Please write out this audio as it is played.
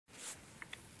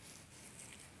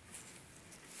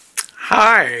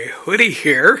Hi, Woody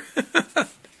here.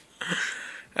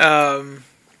 Caught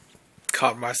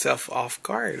myself off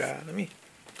guard. Let me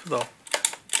put a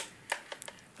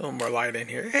little more light in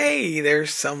here. Hey,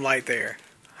 there's some light there.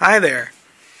 Hi there.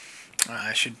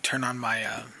 I should turn on my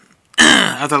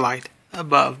other light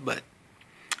above, but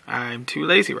I'm too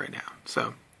lazy right now.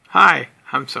 So, hi.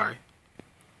 I'm sorry.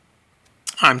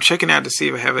 I'm checking out to see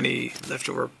if I have any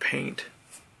leftover paint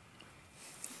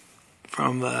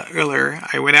from earlier.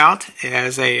 I went out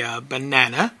as a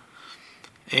banana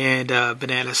and a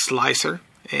banana slicer,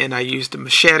 and I used a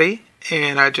machete,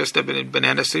 and I dressed up in a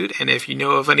banana suit. And if you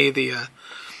know of any of the,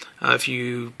 if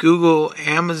you Google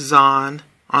Amazon,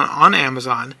 on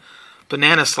Amazon,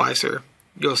 banana slicer,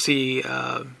 you'll see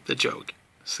the joke.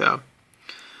 So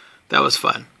that was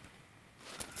fun.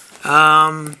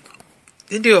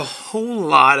 Didn't do a whole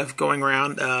lot of going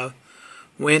around.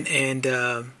 Went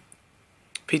and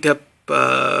picked up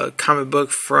a comic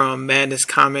book from Madness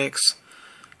Comics.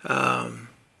 My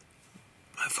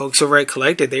folks over at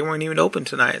Collected, they weren't even open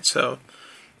tonight, so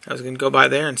I was going to go by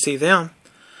there and see them.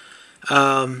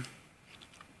 And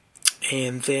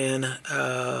then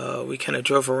we kind of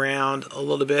drove around a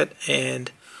little bit,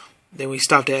 and then we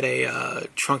stopped at a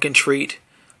trunk and treat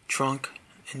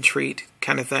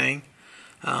kind of thing.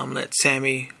 Let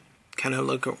Sammy kind of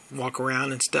walk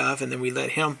around and stuff, and then we let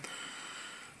him.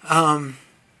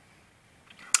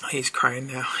 He's crying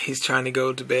now. He's trying to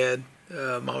go to bed.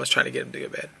 Mama's trying to get him to go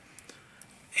to bed.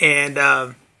 And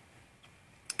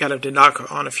got him to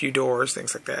knock on a few doors,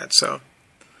 things like that. So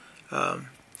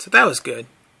that was good.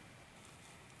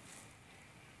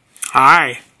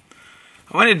 Hi.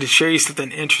 I wanted to show you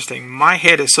something interesting. My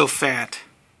head is so fat.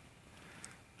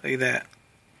 Look at that.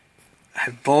 I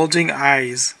have bulging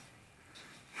eyes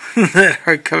that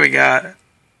are coming out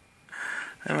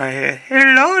of my head.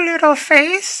 Hello, little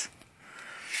face.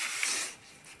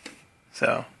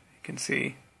 So, you can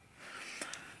see.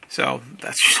 So,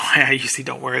 that's why I usually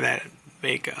don't wear that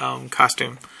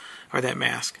costume or that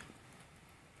mask.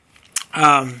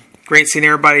 Great seeing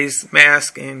everybody's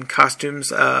mask and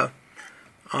costumes on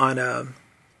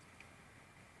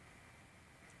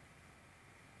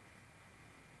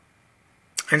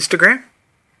Instagram.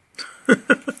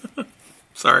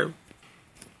 Sorry.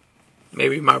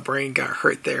 Maybe my brain got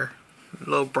hurt there. A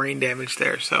little brain damage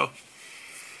there, so.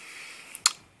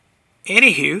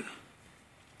 Anywho,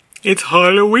 it's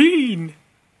Halloween.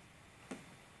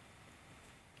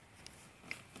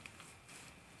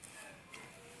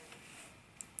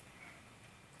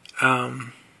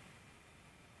 Got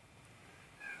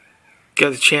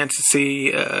a chance to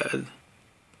see a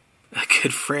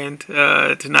good friend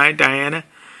tonight, Diana.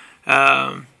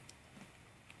 And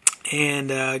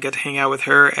got to hang out with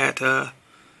her at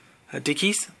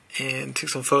Dickies and took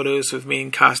some photos with me in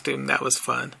costume. That was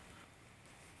fun.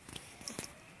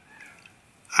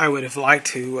 I would have liked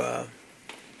to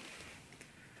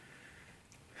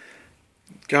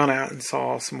gone out and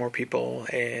saw some more people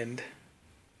and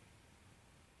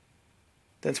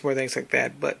done some more things like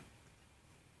that, but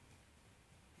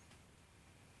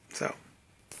so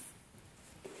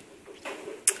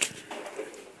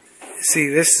see,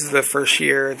 this is the first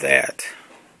year that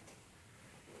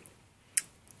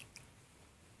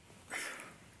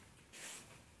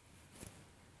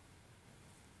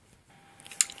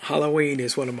Halloween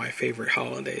is one of my favorite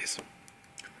holidays.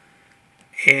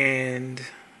 And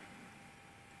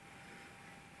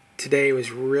today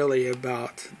was really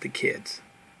about the kids.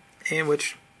 And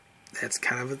which, that's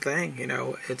kind of a thing, you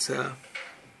know, it's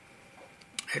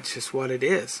just what it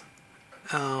is.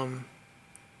 But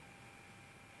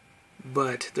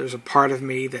there's a part of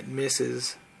me that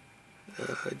misses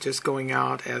just going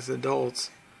out as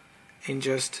adults and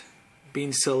just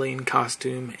being silly in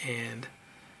costume and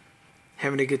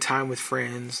having a good time with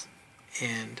friends.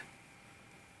 And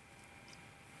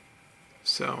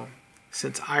so,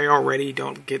 since I already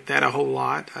don't get that a whole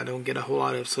lot, I don't get a whole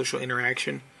lot of social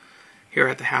interaction here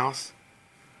at the house,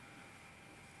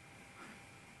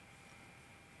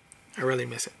 I really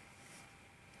miss it.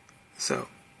 So,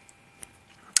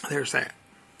 there's that.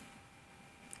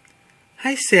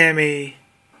 Hi, Sammy.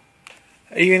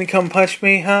 Are you gonna come punch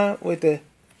me, huh? With the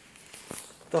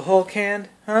Hulk hand,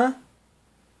 huh?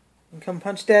 You come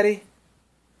punch Daddy?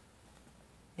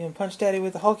 You gonna punch Daddy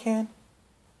with the Hulk hand? Is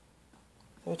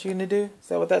that what you're gonna do? Is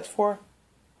that what that's for?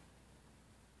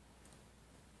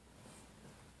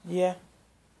 Yeah.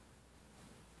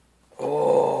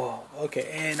 Oh, okay.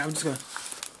 And I'm just gonna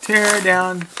tear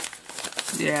down.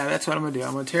 Yeah, that's what I'm gonna do.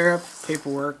 I'm gonna tear up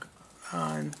paperwork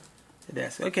on the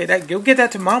desk. Okay, go get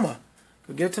that to Mama.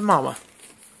 Go give it to Mama.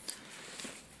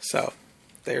 So,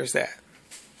 there's that.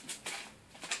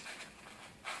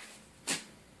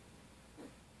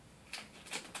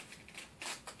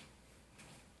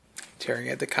 tearing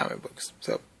at the comic books.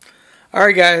 So,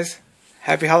 alright guys,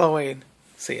 happy Halloween.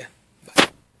 See ya.